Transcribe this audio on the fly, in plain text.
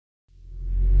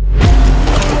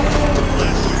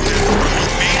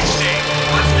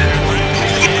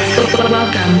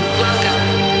Welcome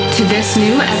to this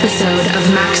new episode of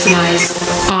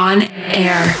Maxximize On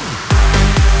Air.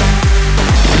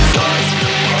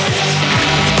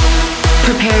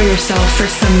 Prepare yourself for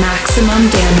some maximum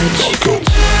damage.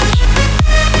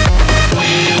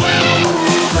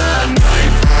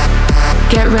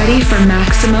 Get ready for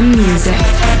maximum music.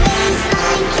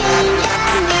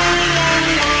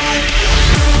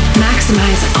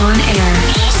 Maxximize On Air.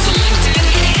 All selected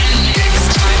and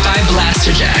mixed by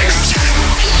Blasterjaxx.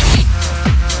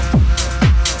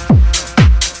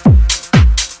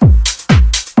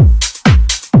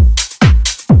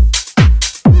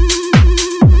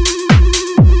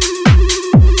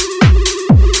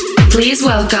 Please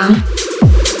welcome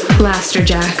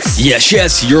Blasterjaxx.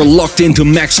 Yes, you're locked into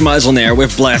Maxximize On Air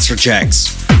with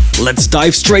Blasterjaxx. Let's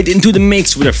dive straight into the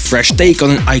mix with a fresh take on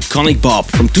an iconic bop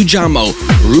from Tujamo,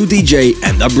 Ru DJ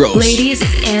and the Bros. Ladies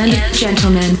and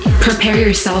gentlemen, prepare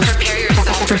yourself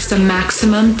for some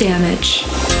maximum damage.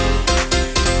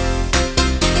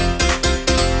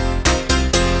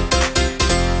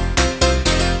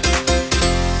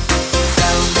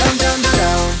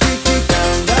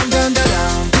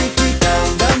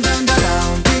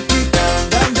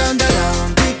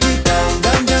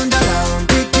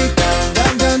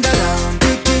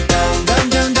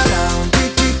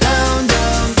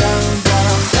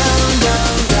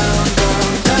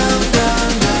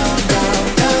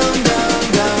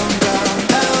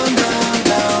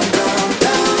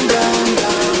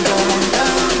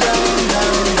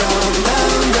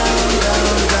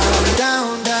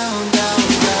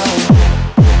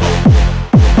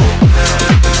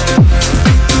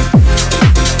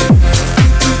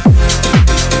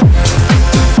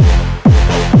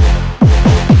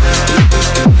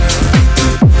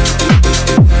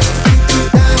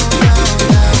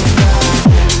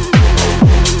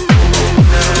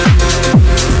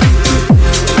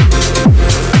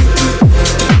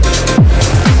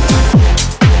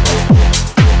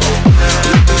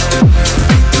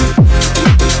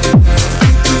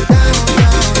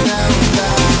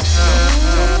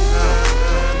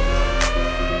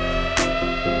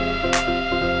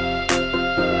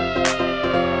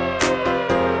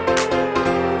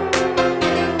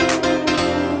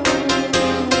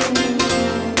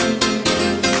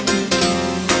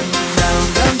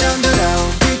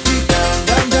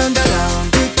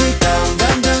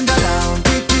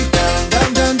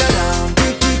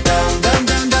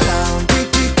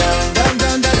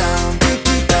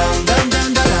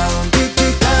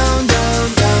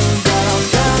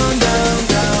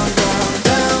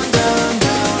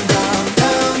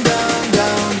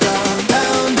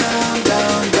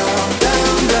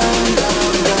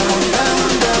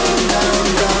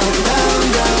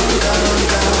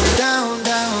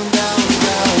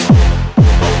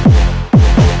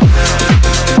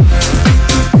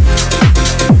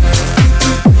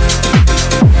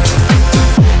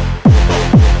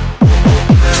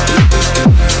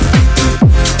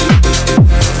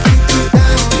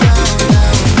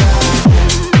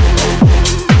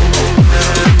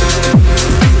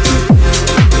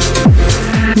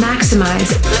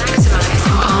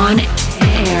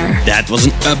 That was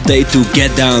an update to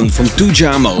Get Down from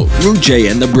Tujamo, Ru J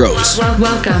and the Bros.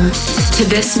 Welcome to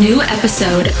this new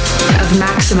episode of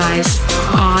Maxximize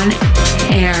On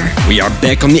Air. We are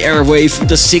back on the airwave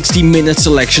with a 60-minute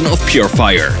selection of pure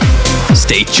fire.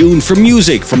 Stay tuned for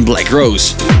music from Black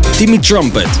Rose, Timmy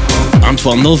Trumpet,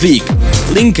 Antoine Delvig,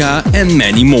 Linka and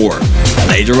many more.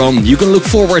 Later on, you can look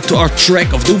forward to our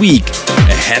track of the week,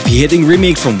 a heavy-hitting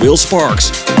remix from Will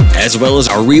Sparks, as well as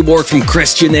our rework from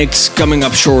Christian X coming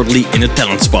up shortly in a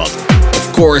talent spot.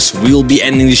 Of course, we'll be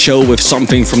ending the show with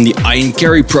something from the Ian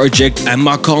Carey project and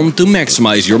Macon to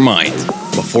maximize your mind.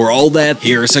 Before all that,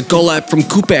 here's a collab from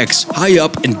Coupex, High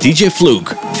Up and DJ Fluke,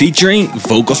 featuring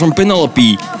vocals from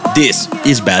Penelope. This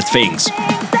is Bad Things.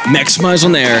 Maxximize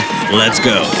On Air, let's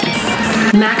go.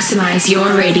 Maxximize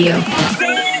your radio.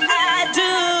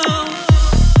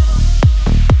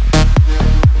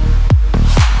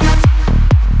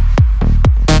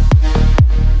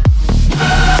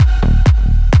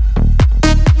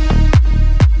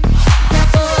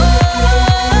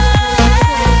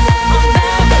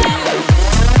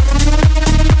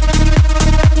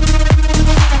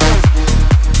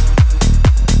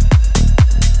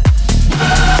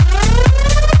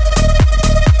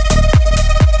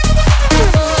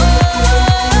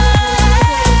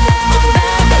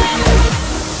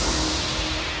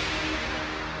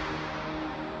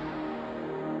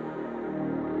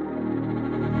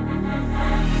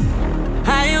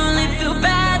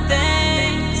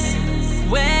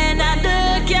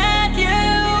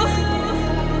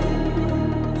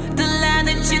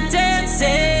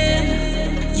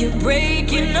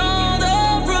 breaking all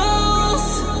the rules.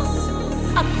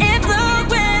 I'm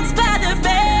influenced by the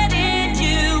bad in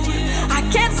you. I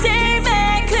can't stay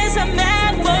back 'cause I'm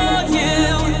mad for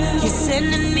you. You're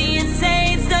sending me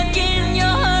insane, stuck in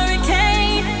your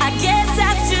hurricane. I guess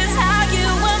that's just how you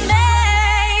were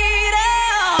made.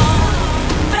 Oh,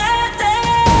 bad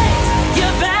things,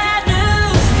 you're bad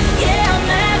news. Yeah, I'm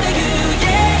having you.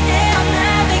 Yeah, I'm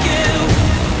having you.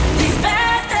 These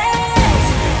bad things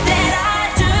that I'll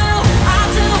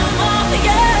do them all for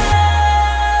you.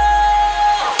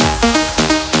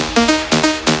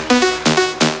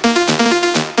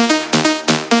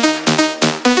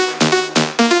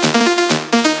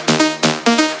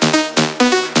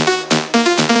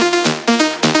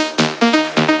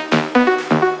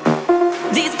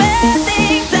 These bad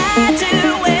things I do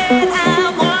when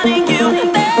I'm wanting you.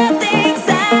 Bad things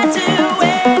I do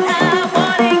when I'm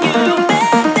wanting you.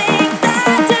 Bad things I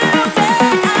do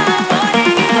when I'm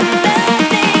wanting you. Bad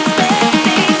things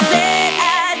that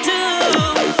I do.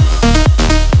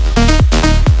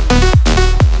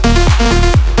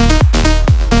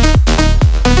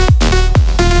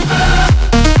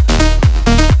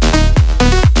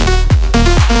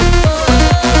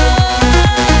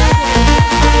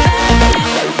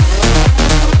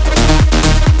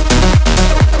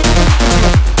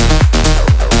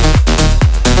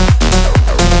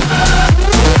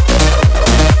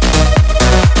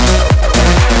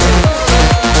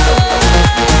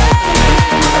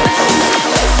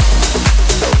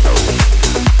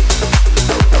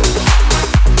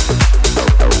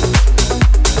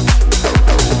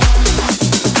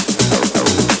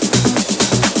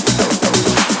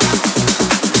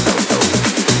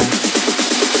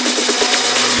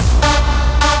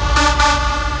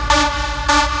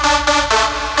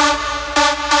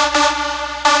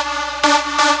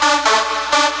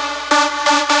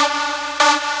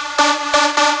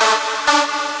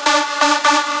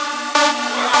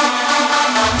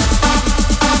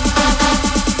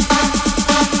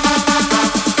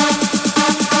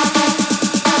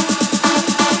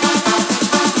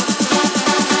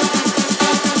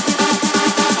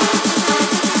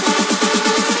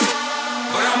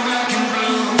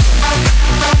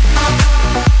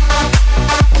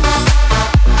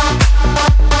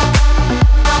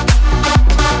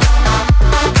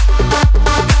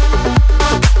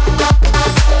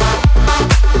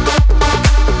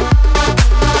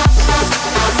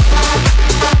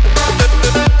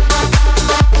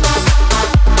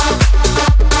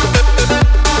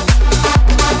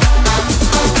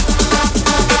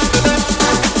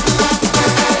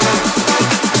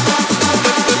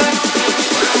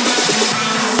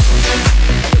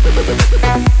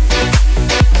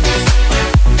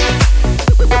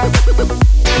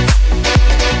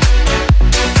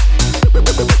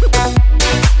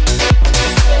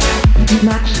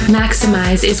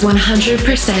 Maxximize is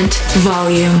 100%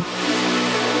 volume.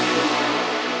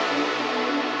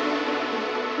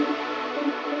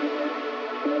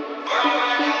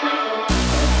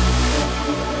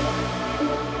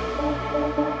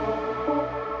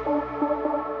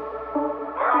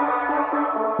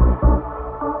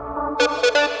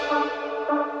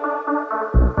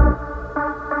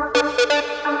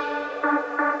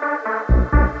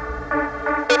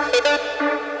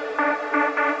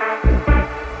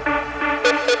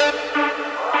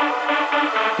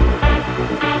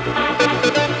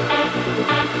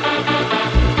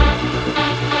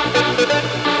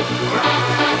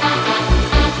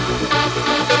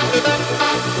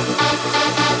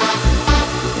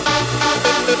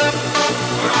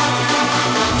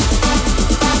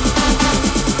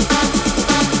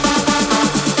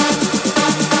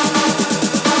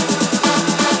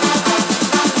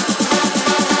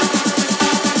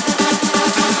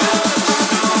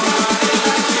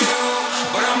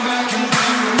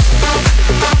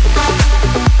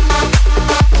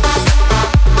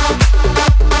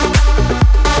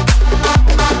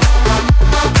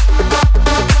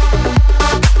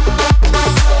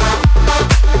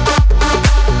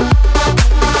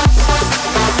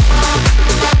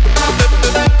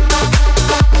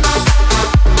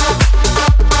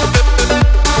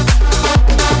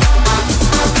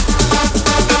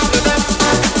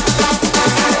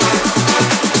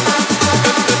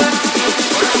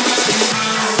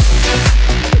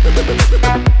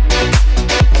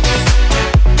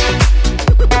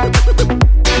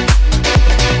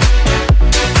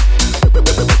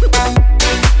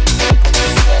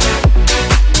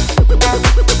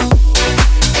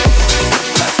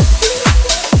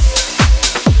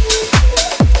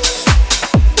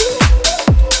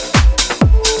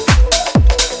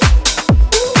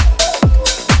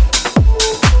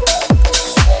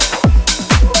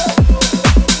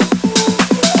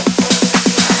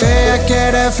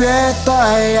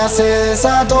 fiesta, ella se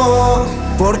desató.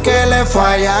 Porque le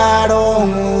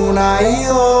fallaron una y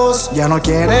dos. Ya no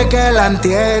quiere que la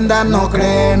entiendan, no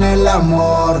cree en el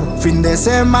amor. Fin de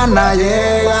semana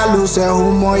llega, luces,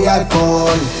 humo y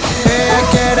alcohol. Ella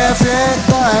quiere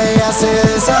fiesta, ella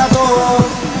se desató.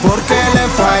 Porque le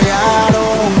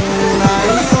fallaron una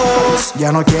y dos.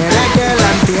 Ya no quiere que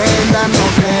la entiendan, no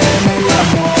cree en el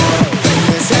amor. Fin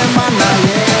de semana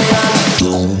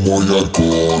llega, humo y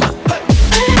alcohol.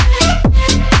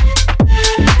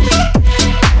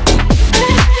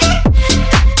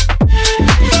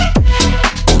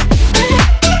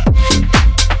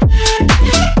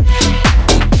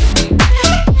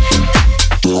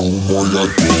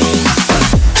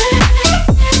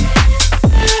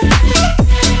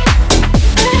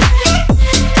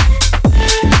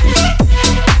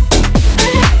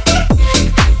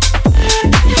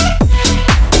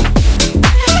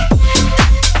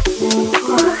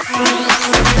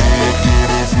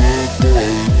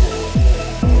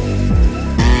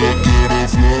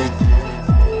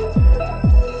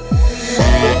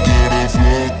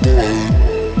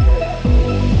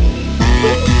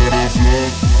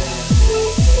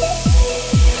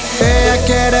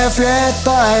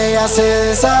 Fiesta, ella se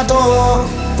desató.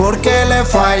 Porque le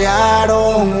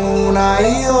fallaron una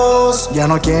y dos. Ya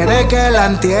no quiere que la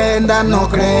entiendan, no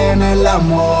cree en el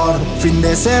amor. Fin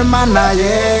de semana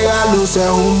llega, luces,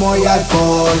 humo y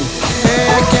alcohol.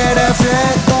 Ella quiere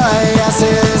fiesta, ella se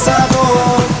desató.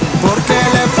 Porque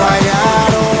le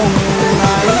fallaron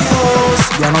una y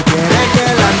dos. Ya no quiere que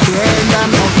la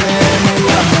entiendan, no cree en el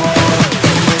amor.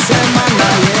 Fin de semana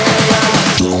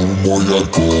llega, humo y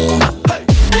alcohol.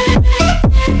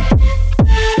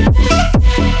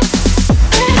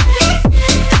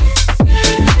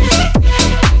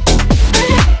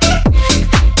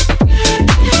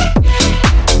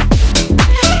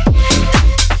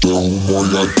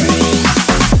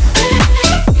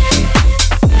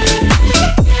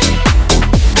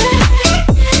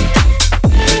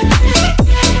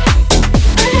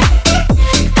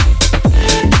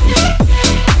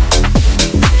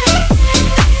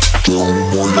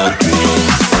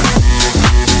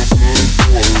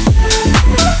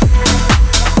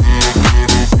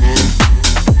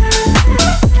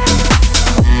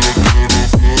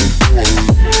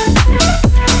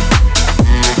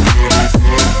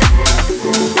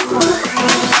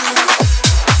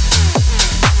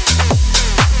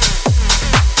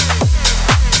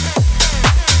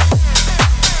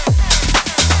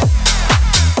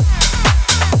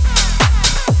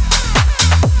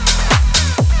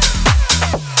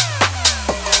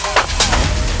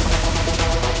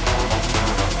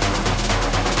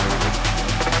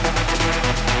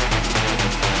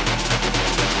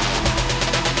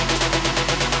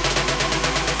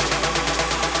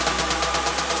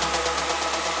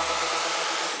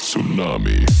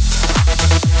 Tsunami.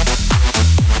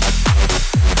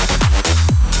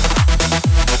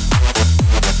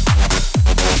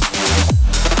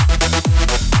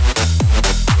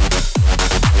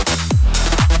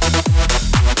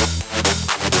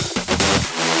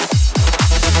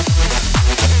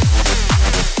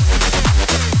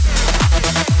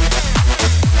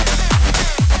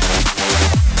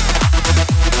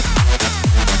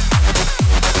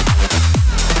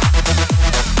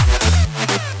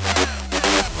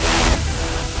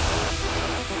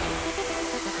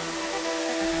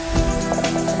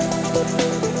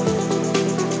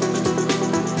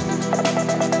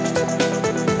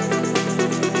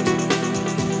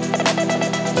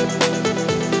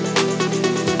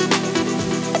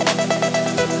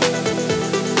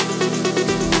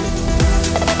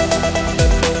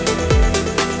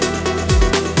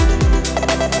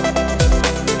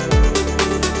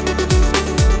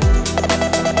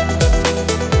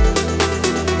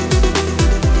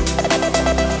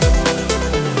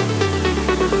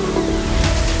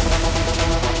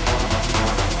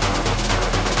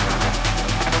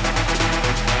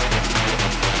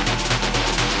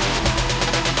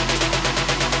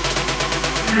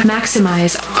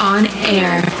 Maxximize On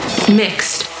Air,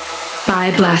 mixed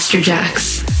by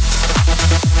Blasterjaxx.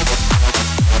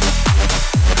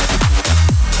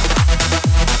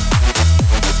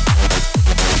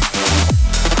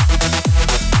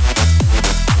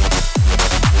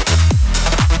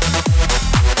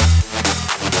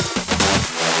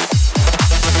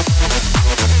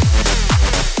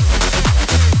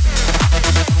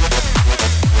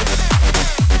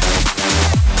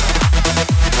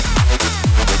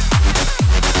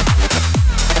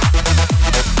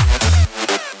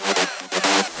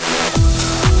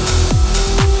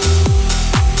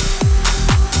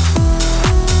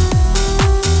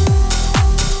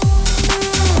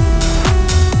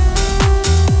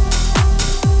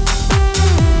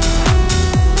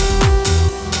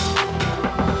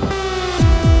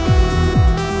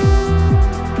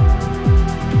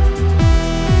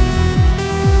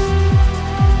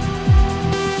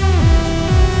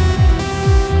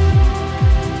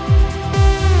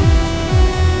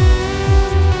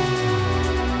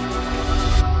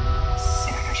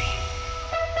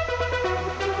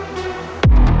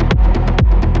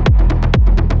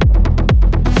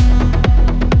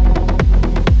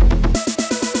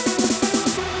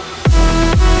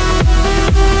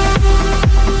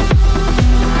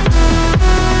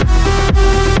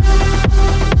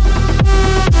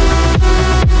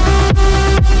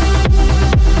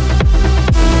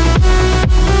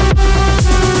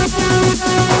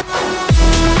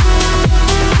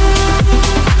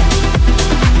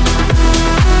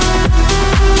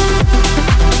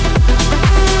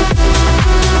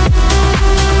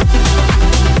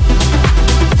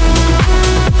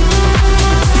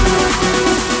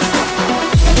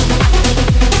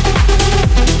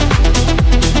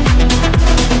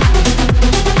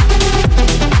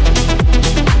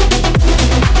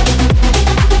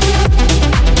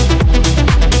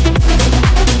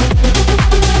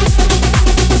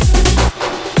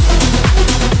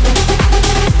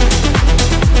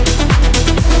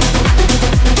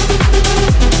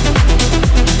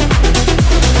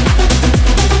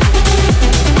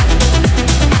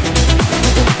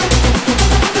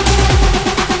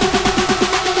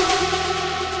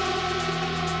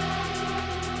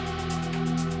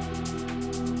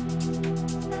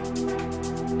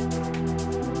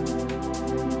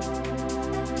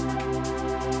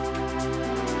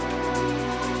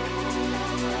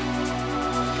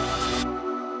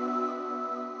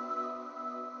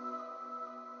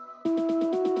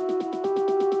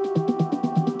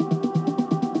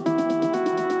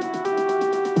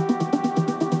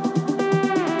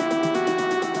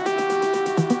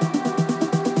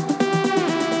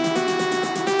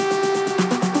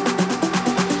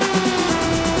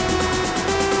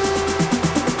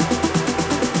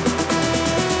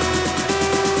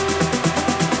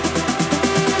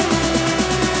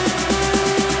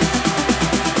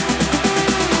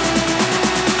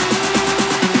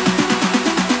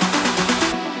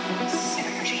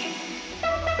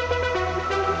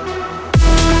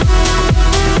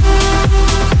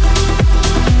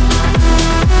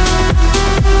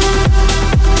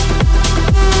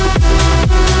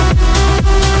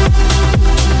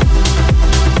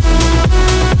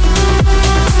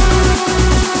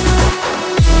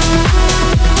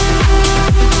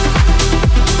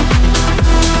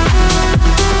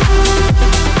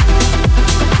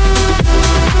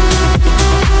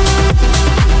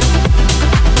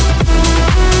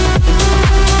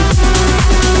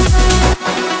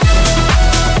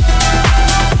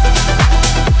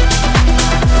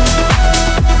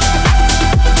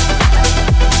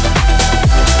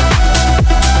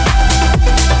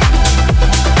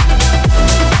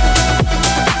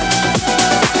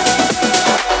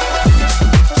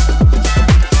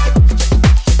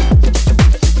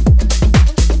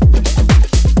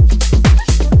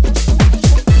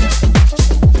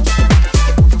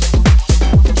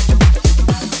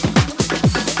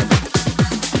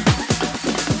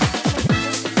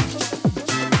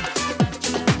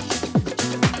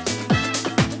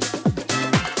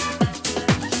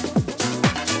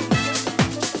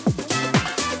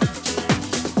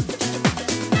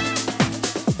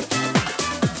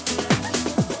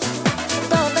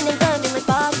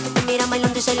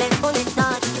 le pone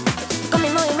nada. Con mi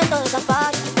movimiento de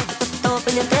safari, todo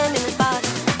pendiente de mí en el party.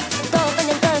 Todo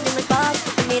pendiente de mí en el party.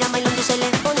 Me mira bailando y se le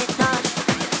pone nada.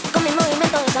 Con mi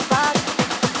movimiento de safari,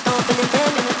 todo pendiente de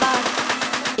mí en el party.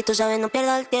 Y tú sabes, no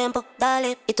pierdas el tiempo,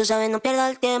 dale. Y tú sabes, no pierdas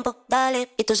el tiempo, dale.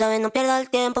 Y tú sabes, no pierdas el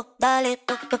tiempo, dale.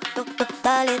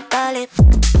 Dale, dale.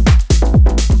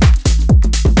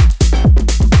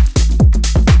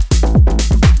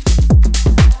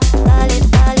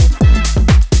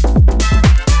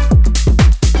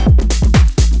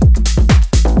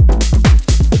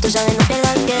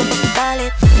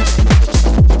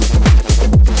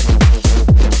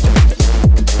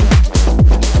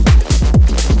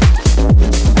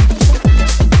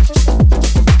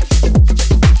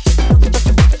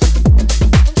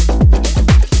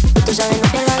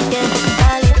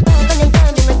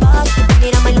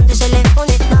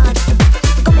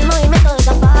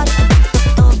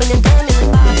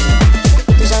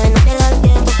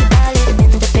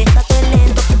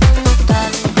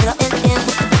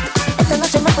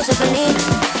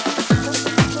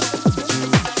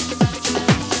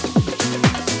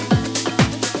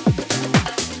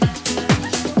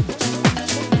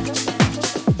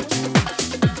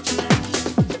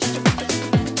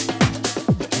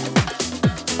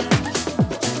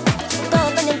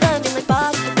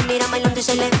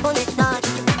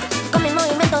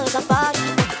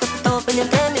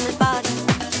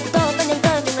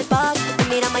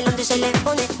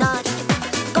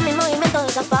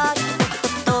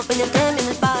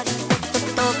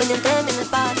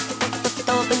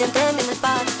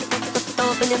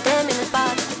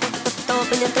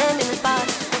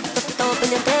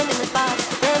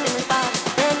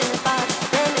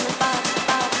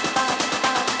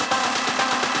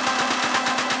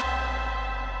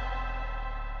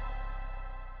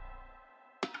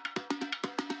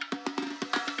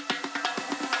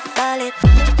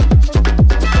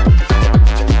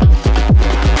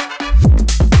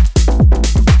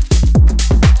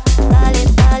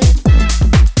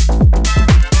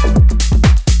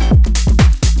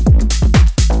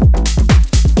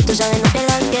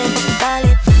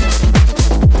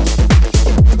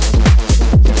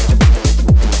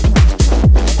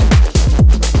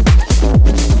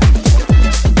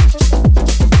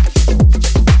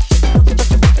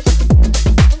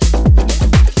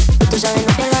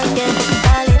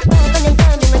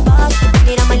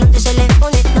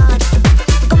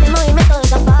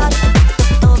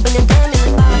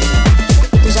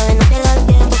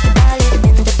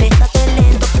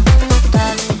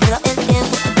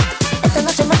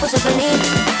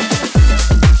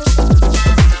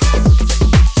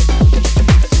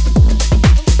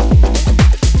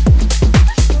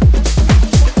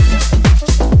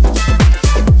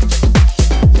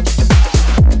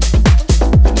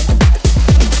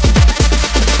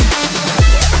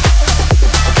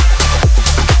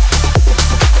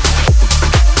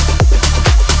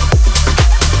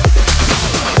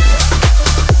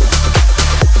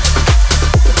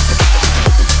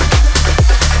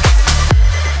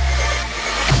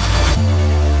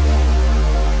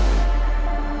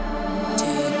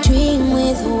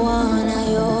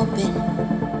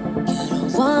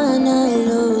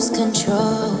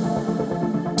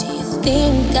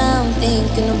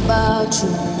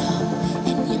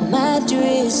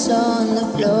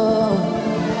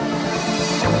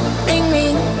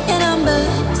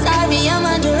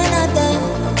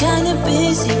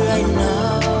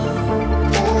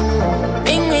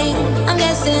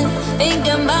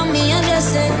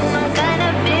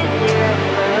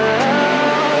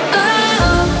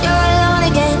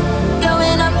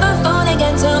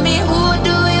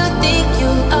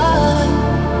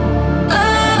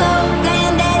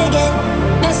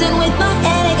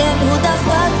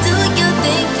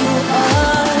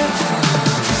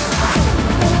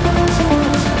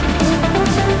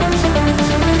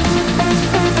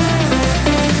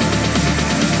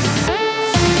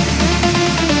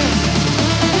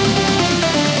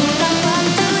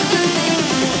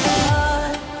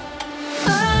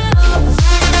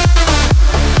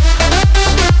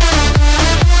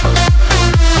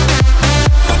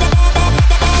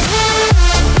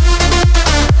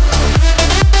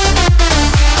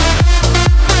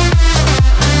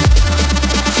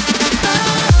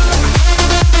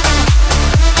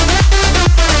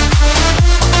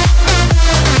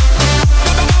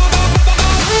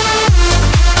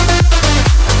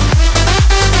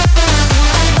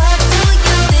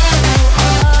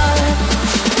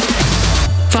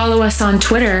 Follow us on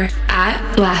Twitter at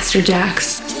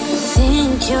Blasterjaxx.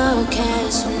 Think you're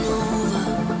Casanova,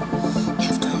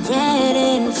 left on red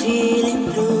and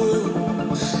feeling blue.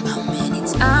 How many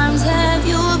times have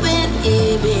you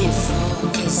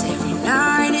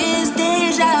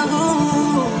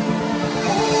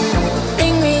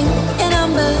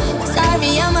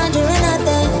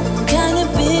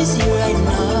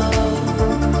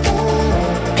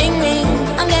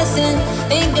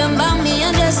thinking about me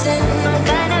undressing. I'm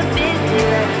kinda busy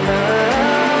right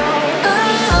now.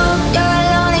 Oh, you're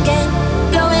alone again,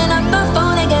 blowing up my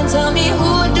phone again. Tell me,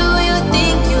 who do you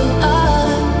think you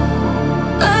are?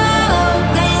 Oh,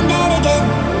 playing dead again,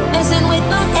 messing with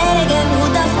my head again. Who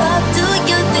the fuck do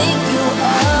you think you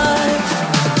are?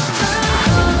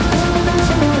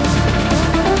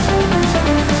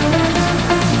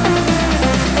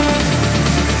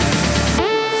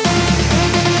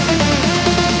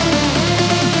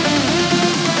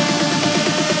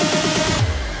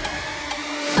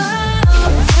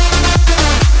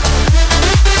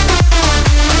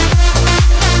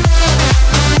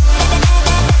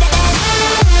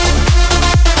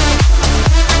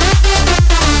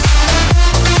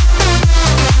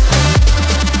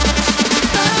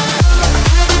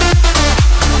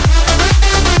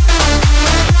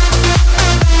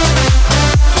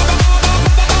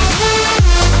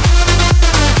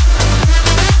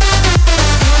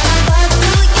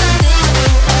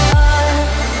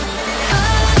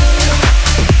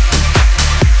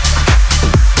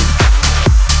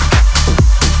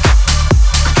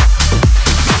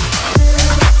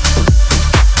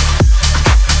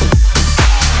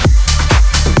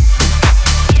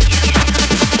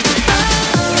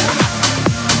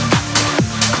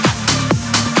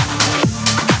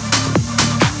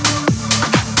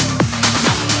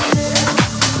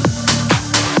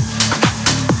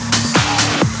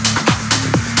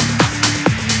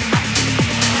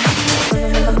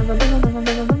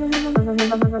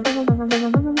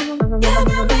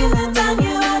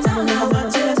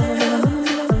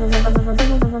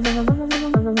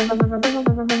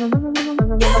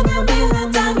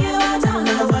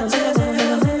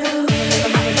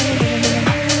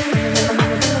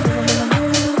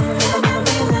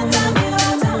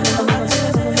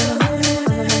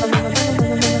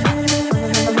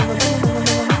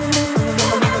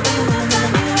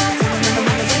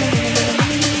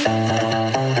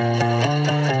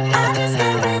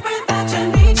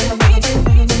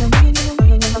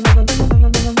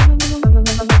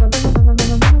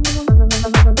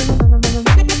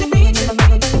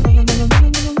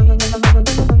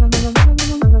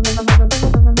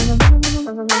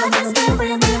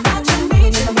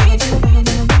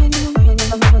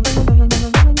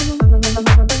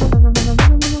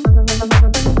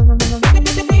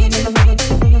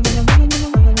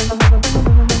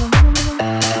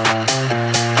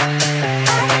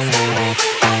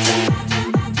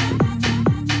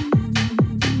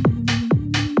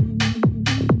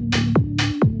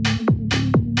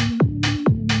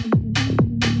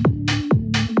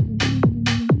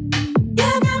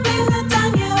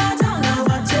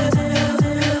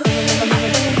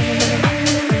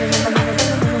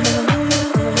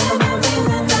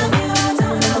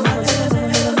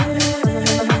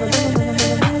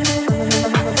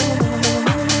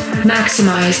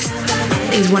 Maxximize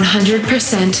is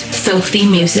 100% filthy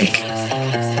music.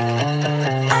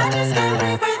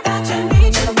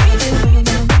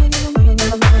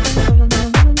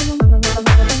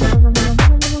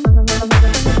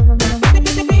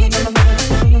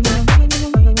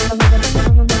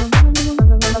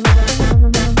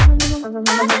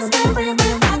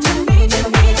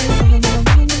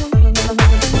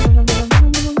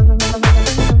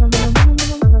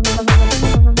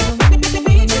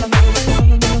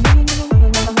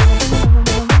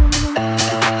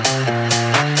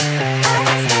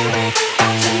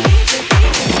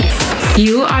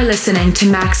 You are listening to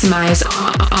Maxximize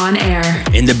On Air.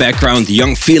 In the background,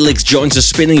 young Felix joins the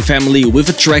spinning family with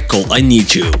a track called I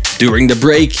Need You. During the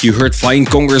break, you heard Fine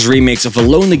Conger's remix of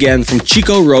Alone Again from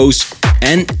Chico Rose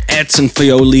and Edson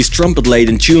Fioli's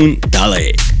trumpet-laden tune,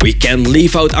 Dale. We can't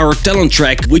leave out our talent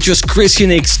track, which was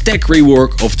Christian X's tech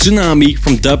rework of Tsunami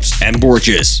from Dubs and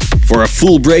Borges. For a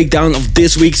full breakdown of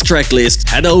this week's track list,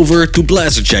 head over to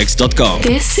Blasterjaxx.com.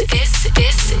 This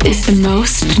is the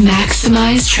most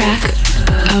maximized track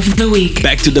of the week.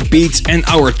 Back to the beats and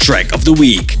our track of the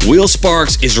week. Will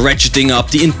Sparks is ratcheting up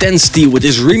the intensity with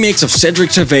his remix of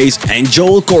Cedric Gervais and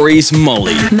Joel Corey's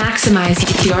Molly.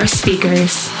 Maxximize your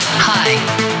speakers. Hi.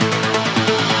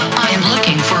 I am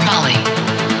looking for Molly.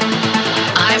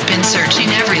 I've been searching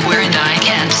everywhere and I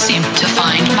can't seem to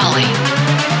find Molly.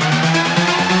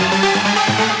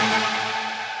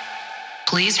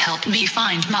 Please help me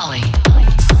find Molly.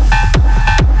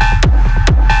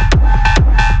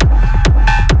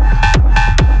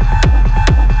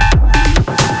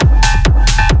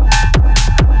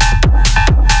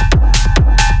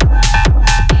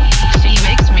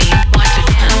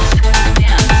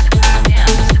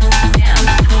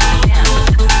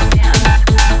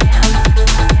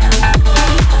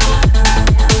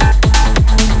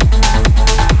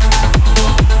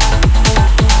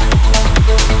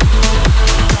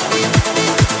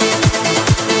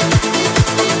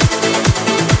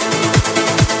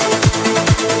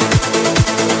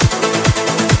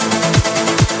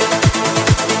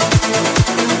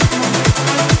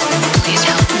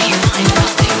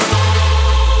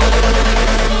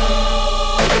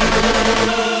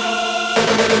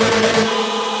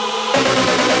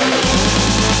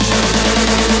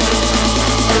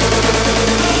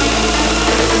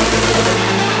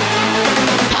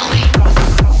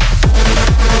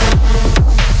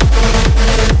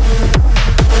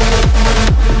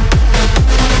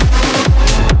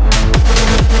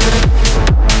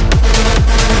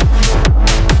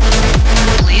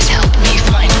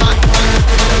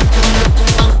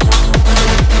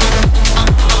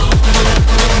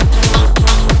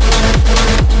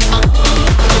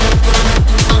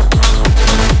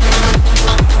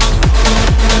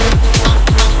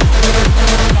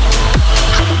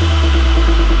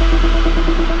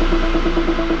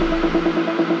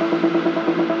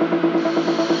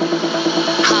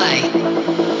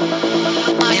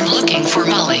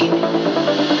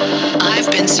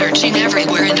 been searching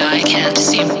everywhere and I can't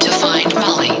seem to find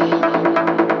Molly.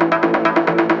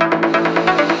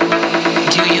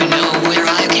 Do you know where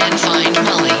I can find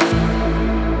Molly?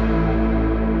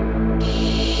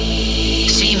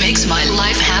 She makes my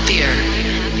life happier,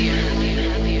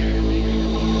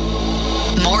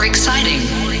 more exciting.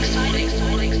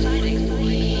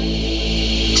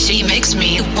 She makes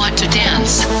me want to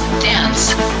dance,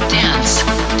 dance, dance,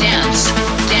 dance,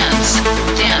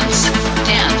 dance,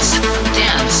 dance,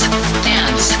 dance,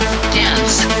 dance,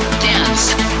 dance,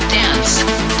 dance, dance,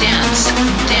 dance, dance,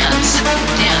 dance, dance,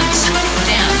 dance,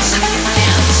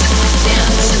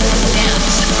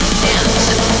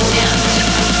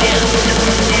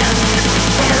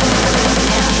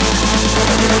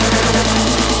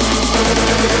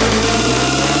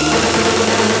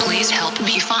 Please help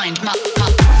me find my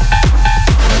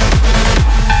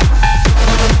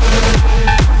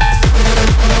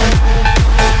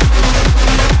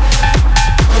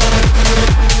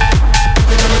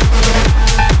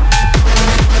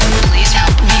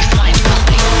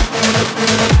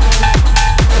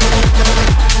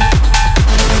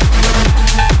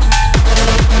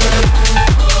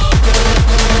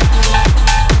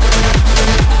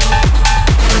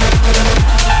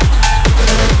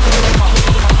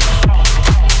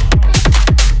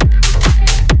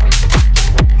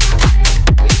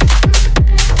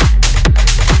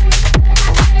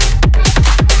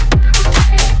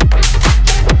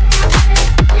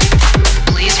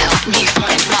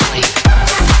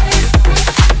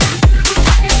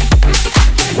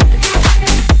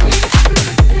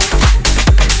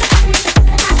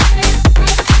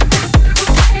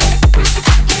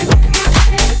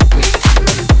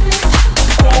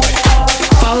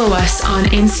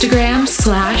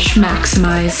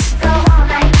Maxximize.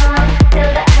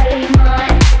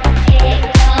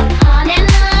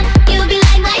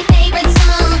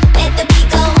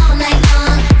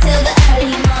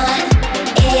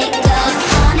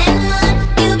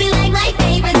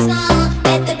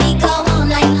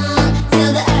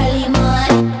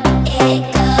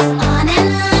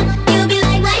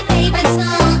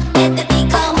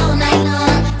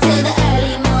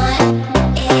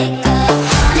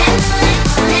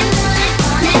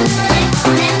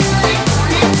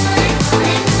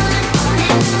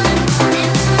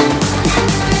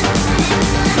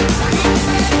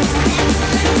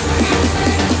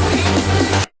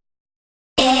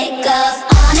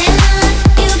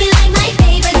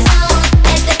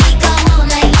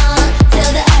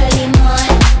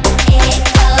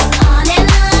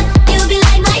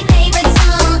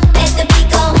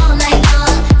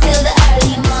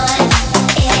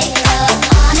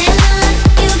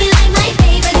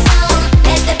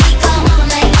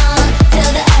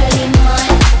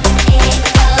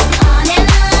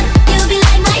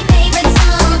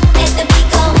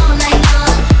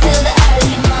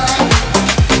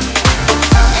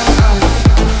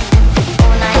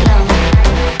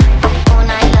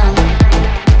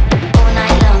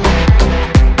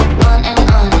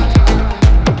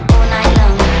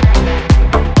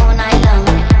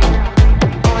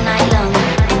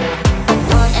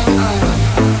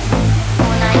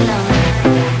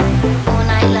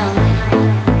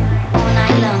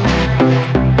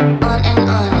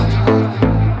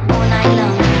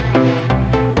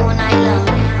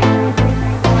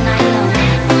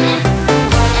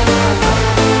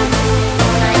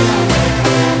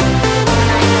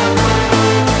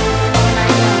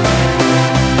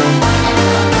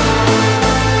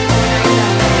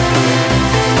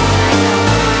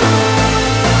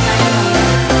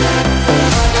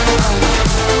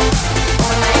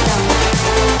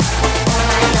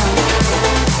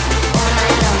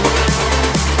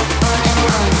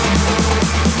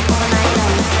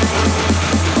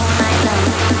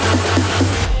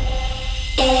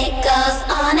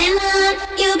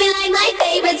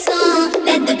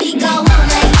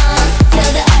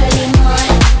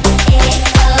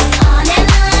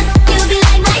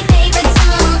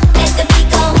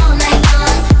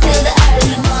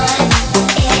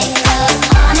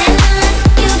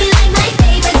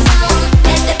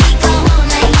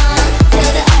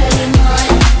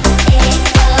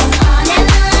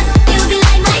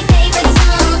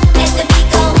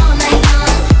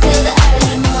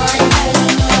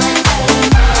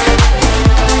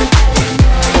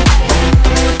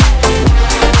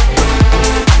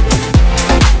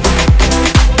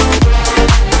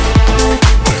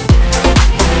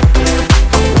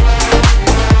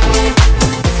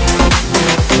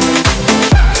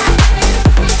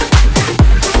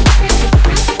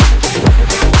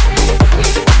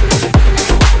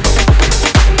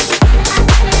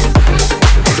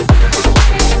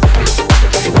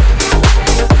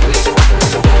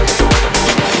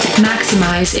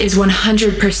 Maxximize is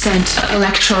 100%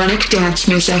 electronic dance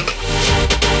music.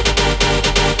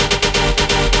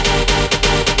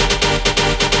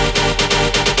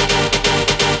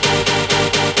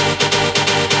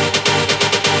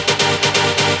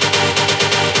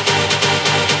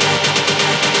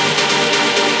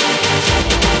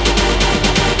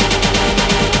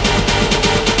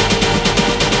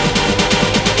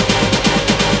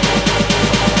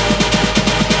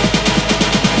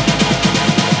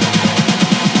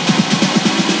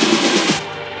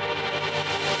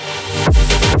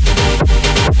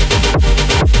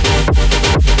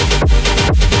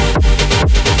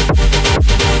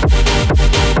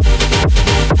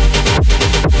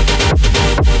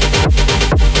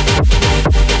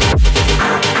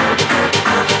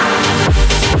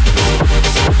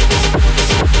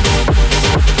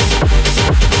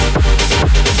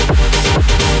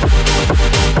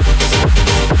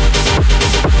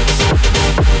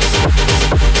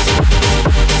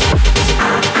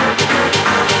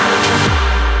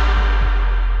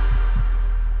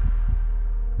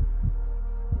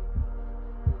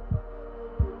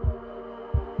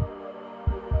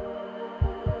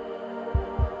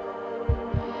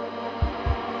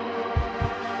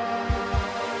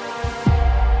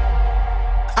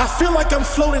 I feel like I'm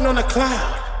floating on a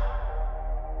cloud.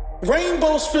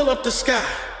 Rainbows fill up the sky.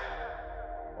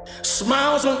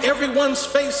 Smiles on everyone's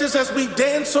faces as we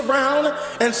dance around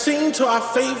and sing to our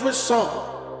favorite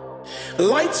song.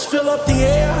 Lights fill up the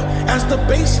air as the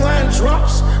bass line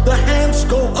drops, the hands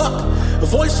go up,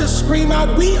 voices scream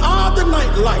out, we are the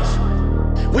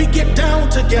nightlife. We get down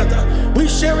together, we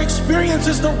share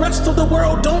experiences the rest of the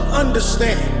world don't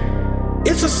understand.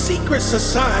 It's a secret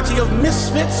society of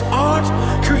misfits, art,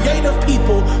 creative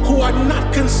people who are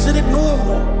not considered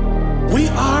normal. We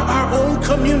are our own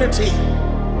community.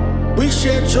 We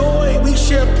share joy, we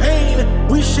share pain,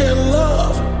 we share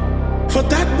love. For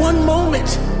that one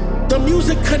moment, the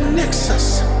music connects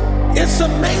us. It's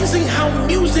amazing how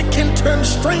music can turn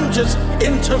strangers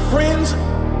into friends,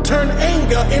 turn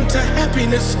anger into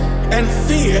happiness, and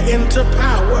fear into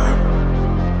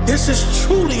power. This is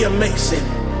truly amazing.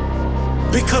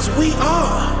 Because we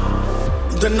are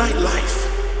the nightlife.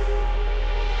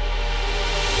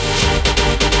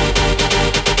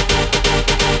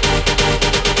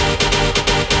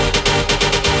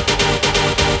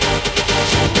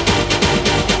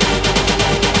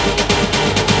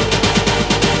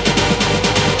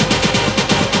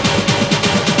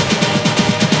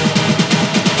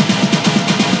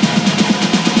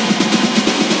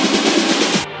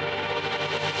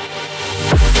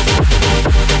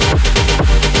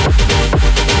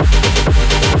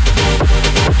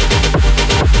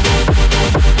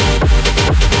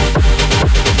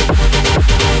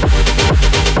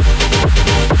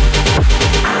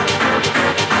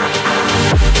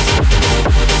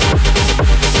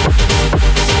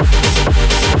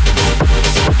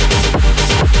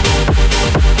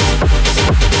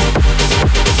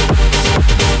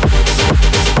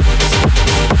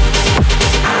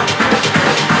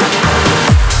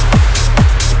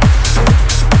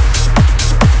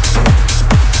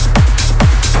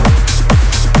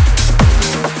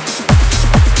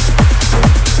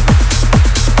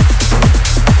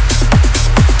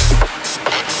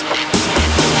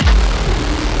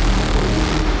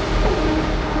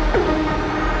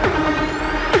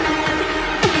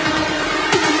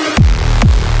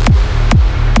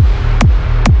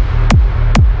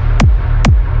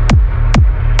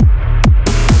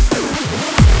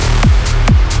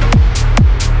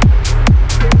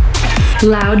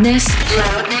 Loudness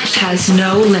has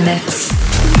no limits.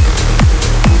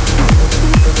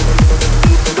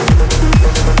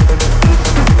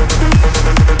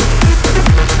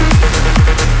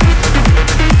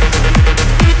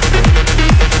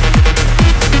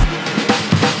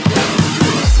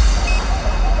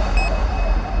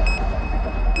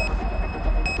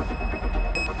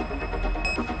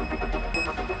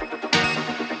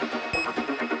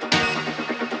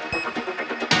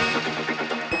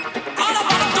 All I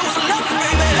wanna do is love you,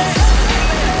 baby.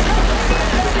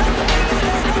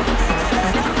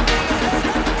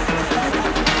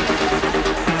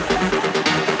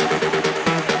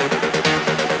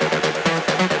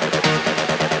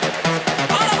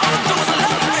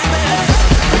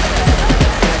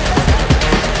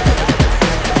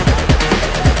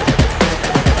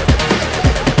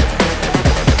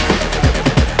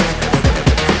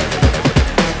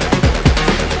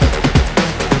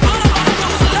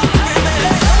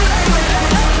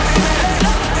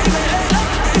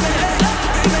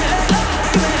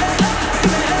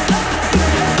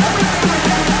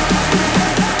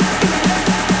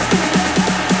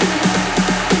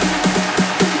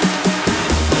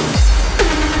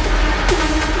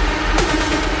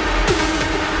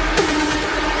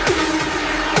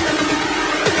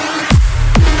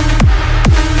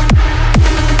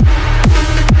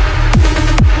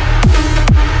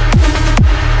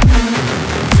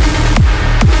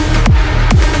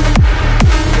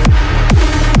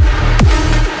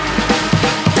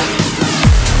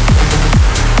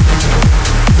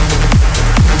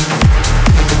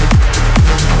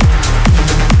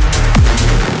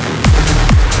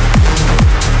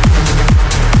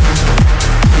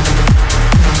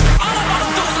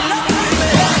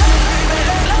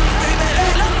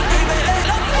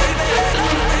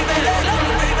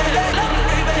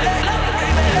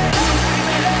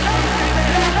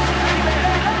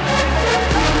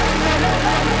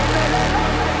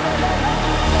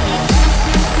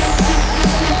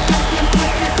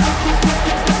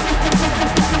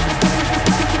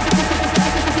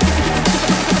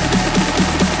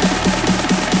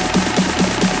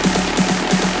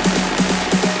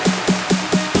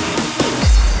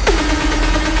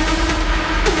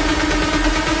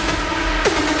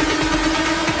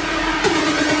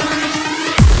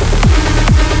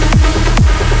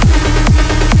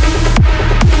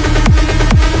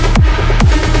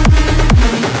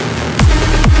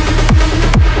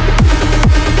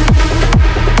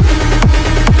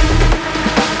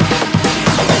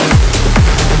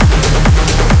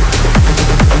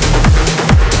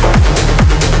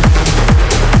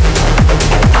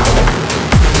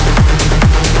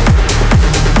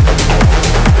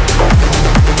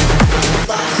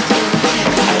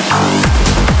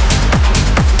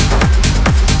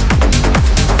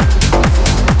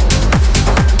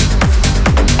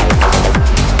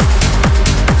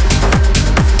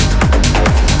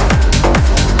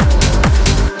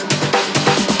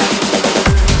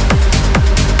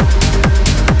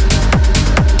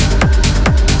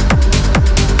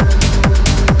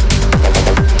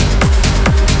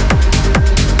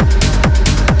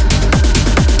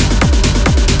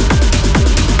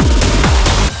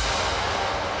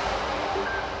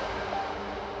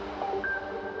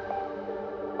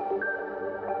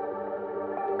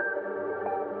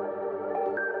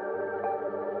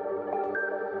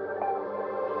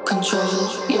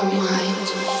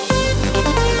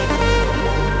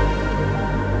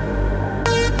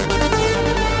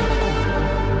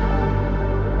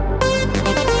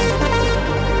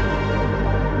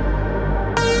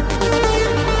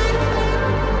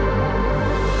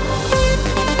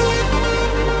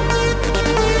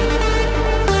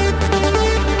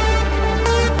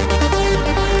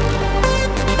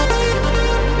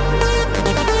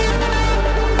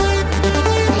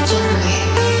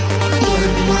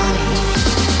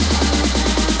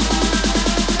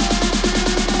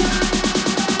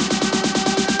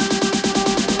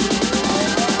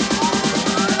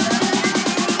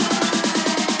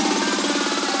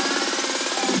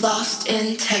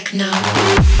 in techno.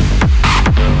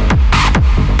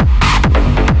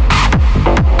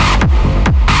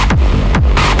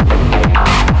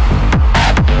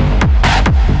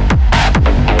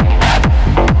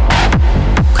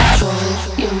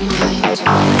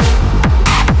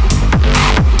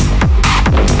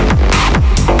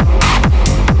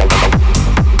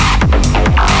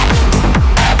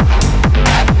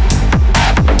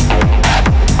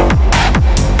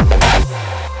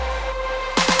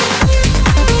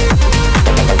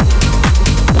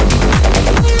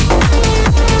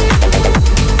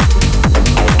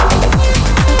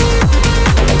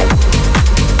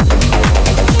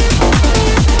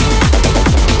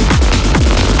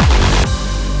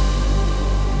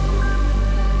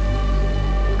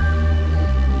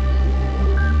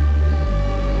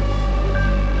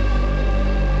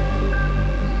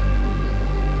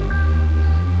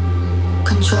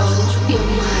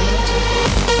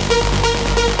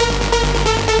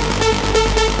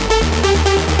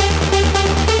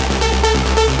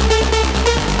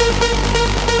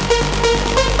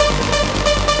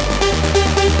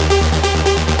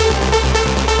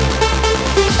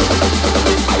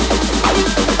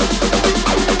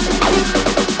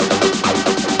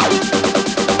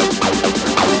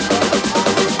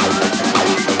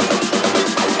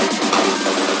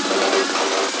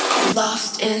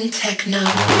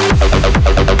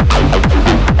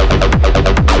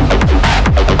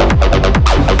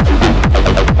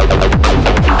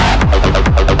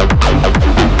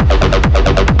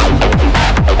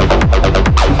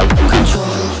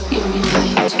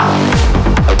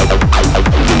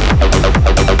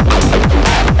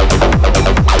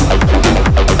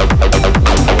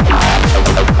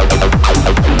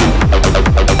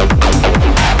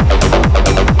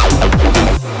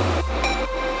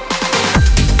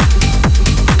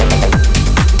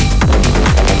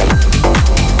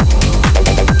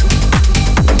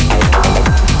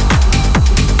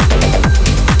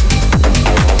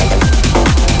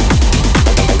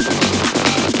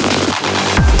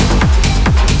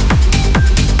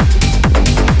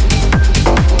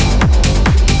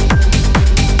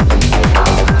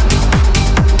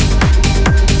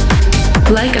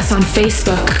 Like us on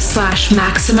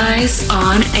Facebook/Maxximize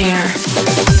On Air.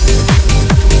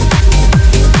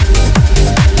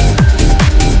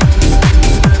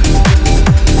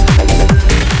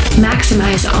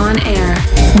 Maxximize On Air,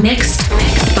 mixed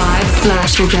by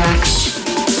Blasterjaxx.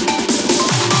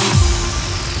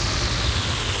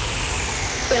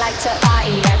 We like to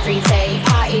party every day,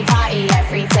 party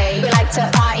every day. We like to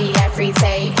party every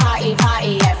day,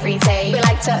 party every day. We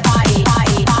like to party,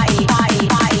 party, party, party,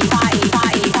 party, party,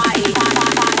 party, party.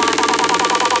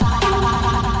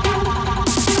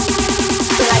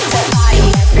 We like to party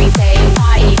every day,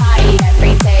 party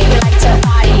every day. We like to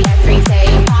party every day,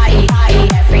 party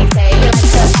every day. We like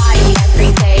to party every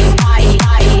day, party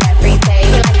every day.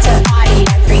 We like to party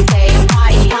every day,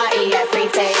 party every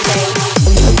day.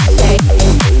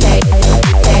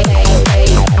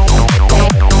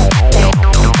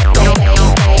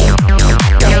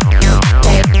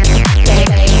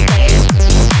 Day.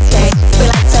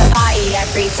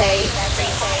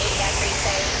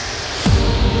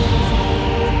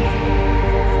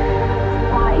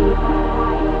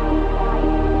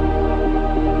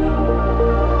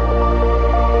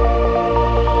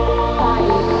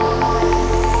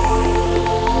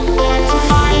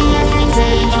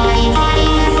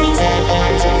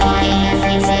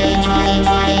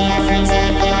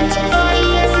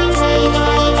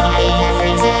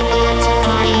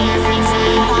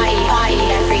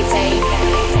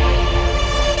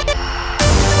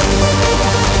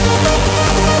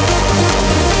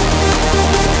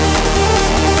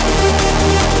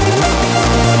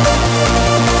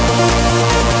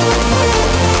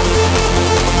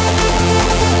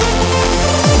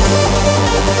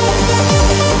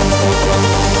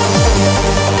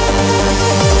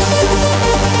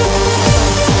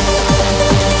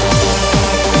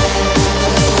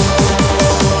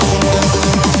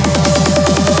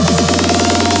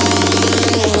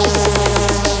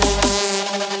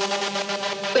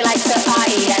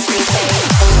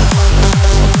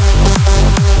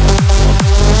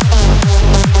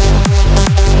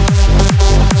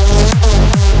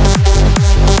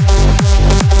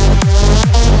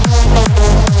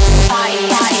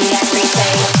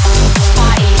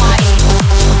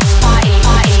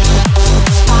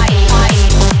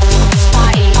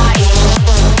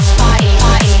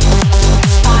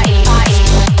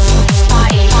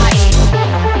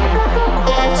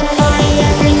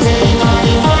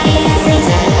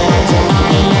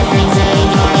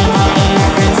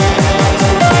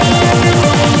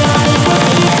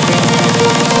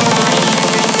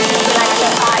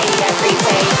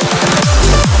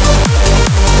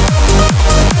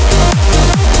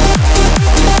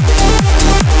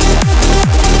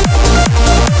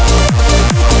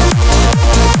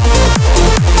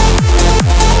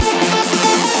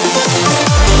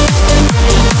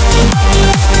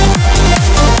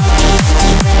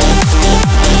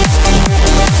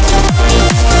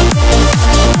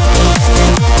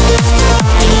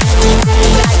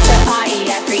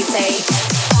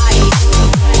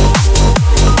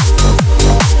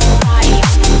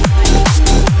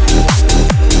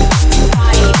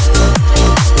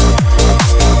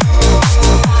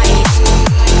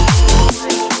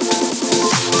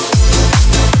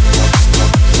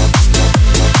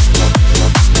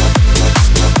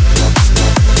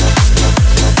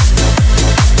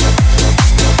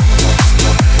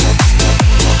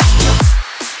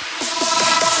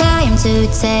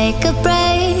 take a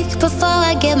break before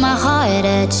I give my heart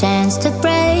a chance to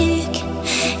break.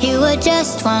 You were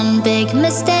just one big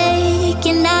mistake,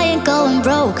 and I ain't going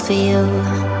broke for you.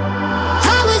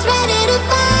 I was ready to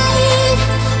fight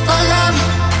for love,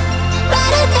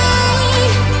 ride or die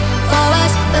for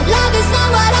us, but love is not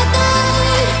what I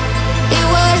thought it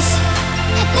was.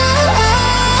 No,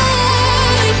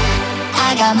 I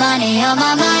got money on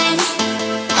my mind.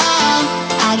 Oh,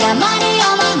 I got money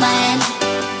on my mind.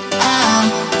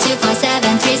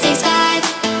 247 365.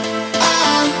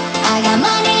 Oh, I got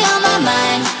money on my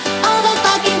mind. All the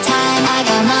fucking time. I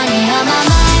got money on my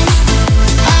mind.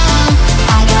 Oh,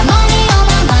 I got money on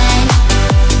my mind.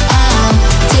 Oh,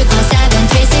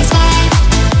 247 365.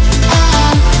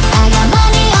 Oh, I got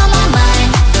money on my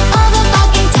mind. All the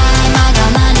fucking time. I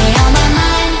got money on my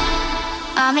mind.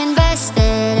 I'm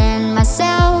invested in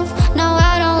myself. No,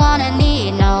 I don't wanna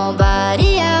need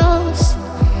nobody else.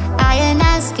 I ain't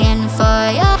asking for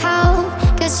your help,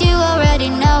 'cause you already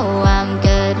know I'm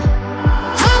good.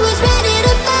 I was ready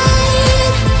to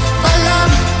fight for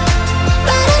love,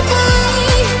 ride or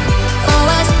die for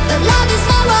us, but love is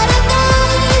not what I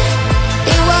thought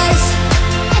it was.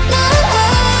 No,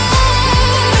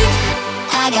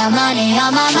 I got money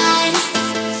on my mind.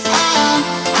 Oh,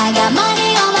 I got money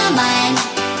on my mind.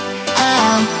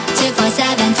 Oh,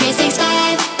 247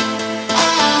 365.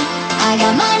 Oh, I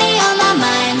got money on my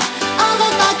mind. All the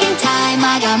fucking time.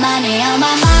 I got money on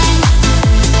my mind.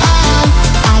 Oh,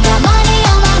 I got money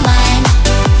on my mind.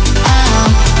 Oh,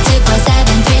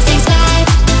 247 365.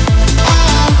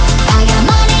 Oh, I got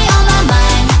money on my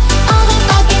mind. All the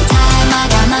fucking time. I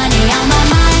got money on my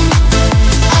mind.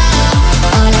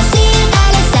 Oh, all I see is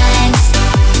dollar signs.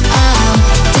 Oh,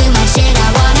 too much shit I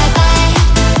wanna buy.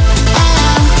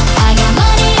 Oh, I got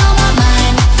money on my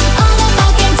mind. All the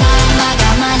fucking time. I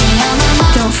got money on my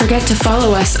mind. Don't forget to follow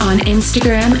us on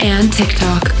Instagram and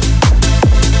TikTok.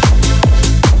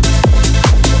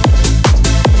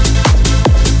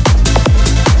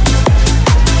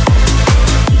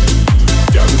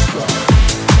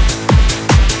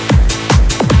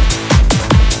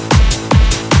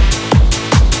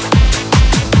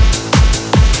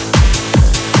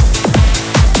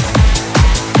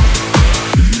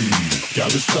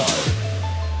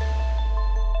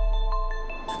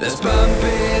 Let's bump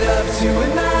it up to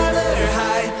another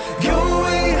high.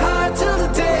 Going hard till the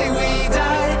day we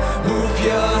die. Move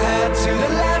your head to the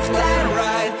left and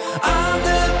right. On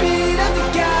the beat of the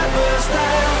Gabba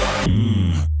style.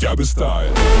 Gabba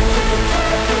style.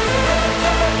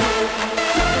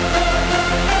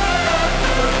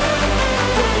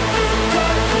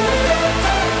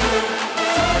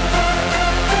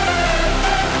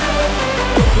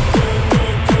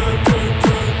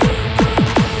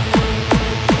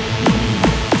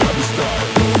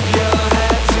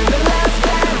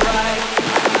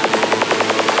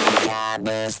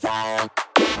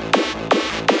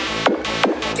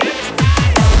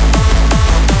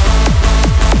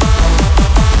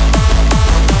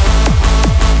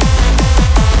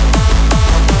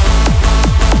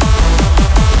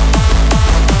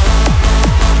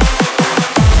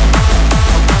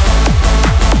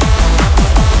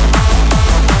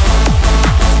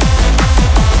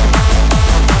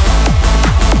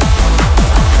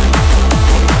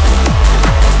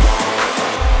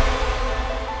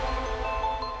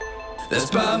 Let's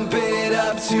bump it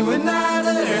up to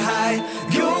another high.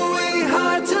 Going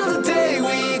hard till the day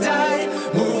we die.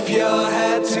 Move your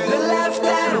head to the left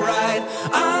and right.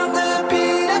 On the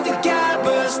beat of the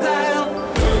Gabba style.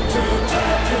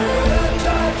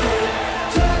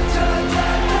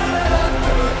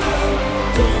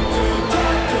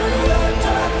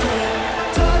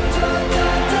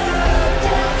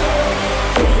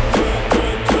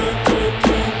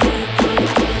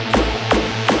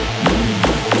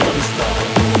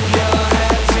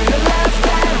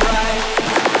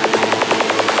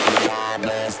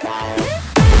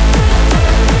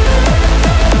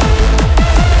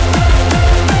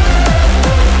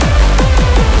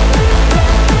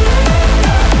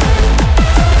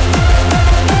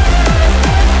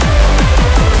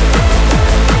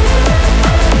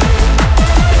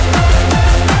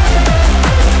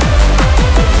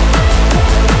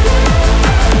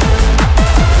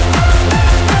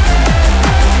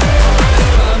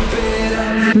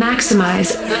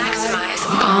 Maxximize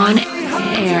On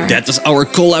Air. That was our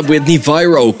collab with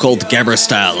Niviro called Gabber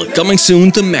Style, coming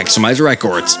soon to Maxximize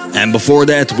Records. And before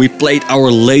that, we played our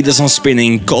latest on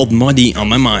spinning called Money on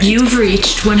My Mind. You've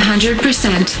reached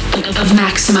 100% of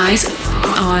Maxximize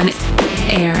On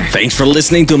Air. Thanks for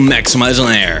listening to Maxximize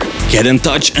On Air. Get in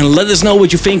touch and let us know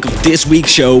what you think of this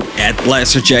week's show at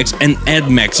Blasterjaxx and at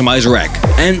maxximized.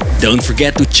 And don't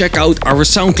forget to check out our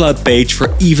SoundCloud page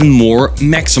for even more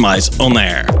Maxximize On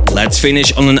Air. Let's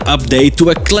finish on an update to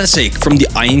a classic from the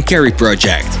Ian Carey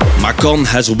project. Macon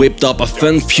has whipped up a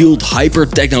fun-fueled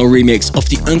hyper-techno remix of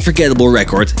the unforgettable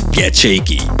record Get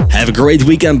Shaky. Have a great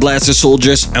weekend, Blaster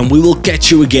Soldiers, and we will catch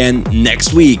you again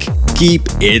next week. Keep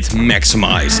it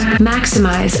maximized.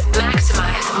 Maxximize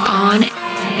On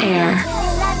Air.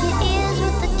 Like it is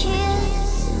with the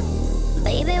kiss,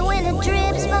 baby, when it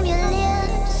drips from your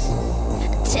lips. I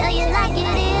tell you like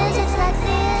it is, it's like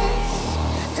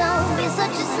this. Don't be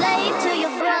such a slave to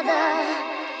your brother.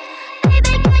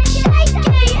 Baby, get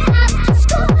shaky after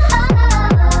school. Oh,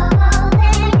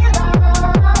 there you go,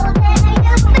 there you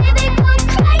go. Baby, go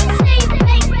crazy,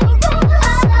 break the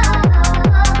rules. Oh,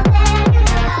 there you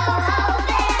go,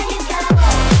 there you go.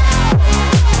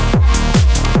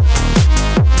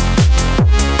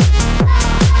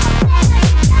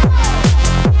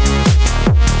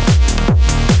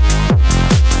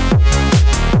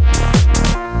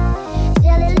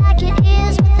 Tell it like it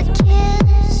is with a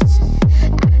kiss.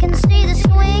 I can see the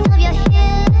swing of your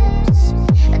hips.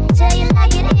 I tell you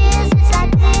like it is, it's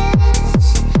like this.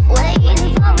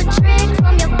 Waiting for a trick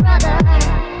from your brother.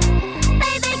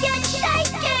 Baby, get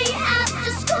shaky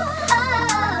after school. Oh,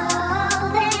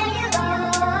 there you go,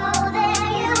 there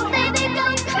you go. Baby, go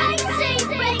crazy,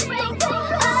 break the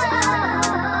rules. Oh,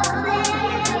 there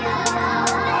you go,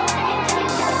 there you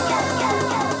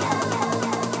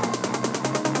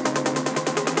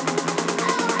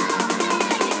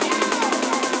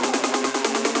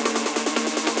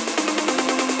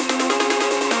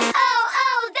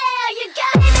oh, there you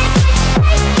go. Baby, get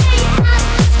shaky after school. Oh, there you go,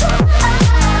 there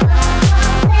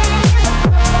you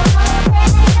go.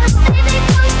 Baby,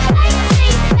 go crazy,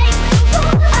 break the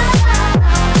rules.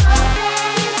 Oh,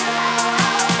 there you go,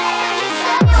 there you go. Tell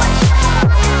me what you want,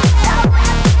 tell me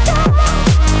what to do.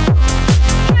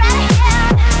 You're right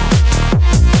here.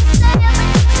 Say what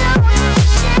you do, shame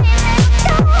and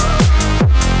go.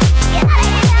 Get out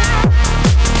of here.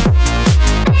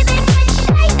 Baby, get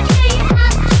shaky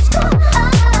after school.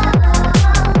 Oh,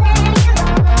 there you go, there you go.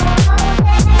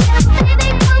 Baby,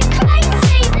 go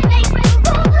crazy, break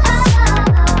the rules.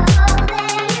 Oh,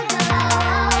 there you go,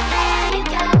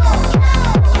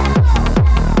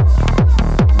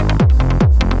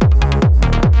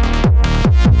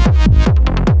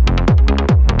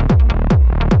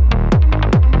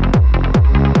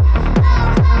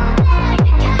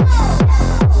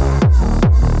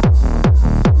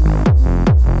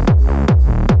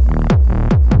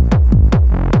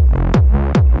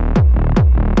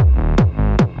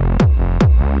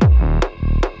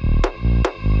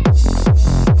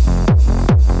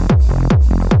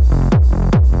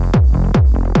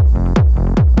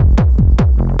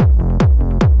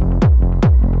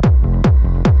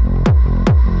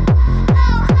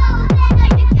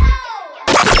 there you go.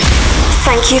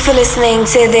 Thank you for listening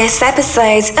to this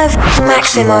episode of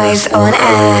Maxximize On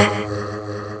Air.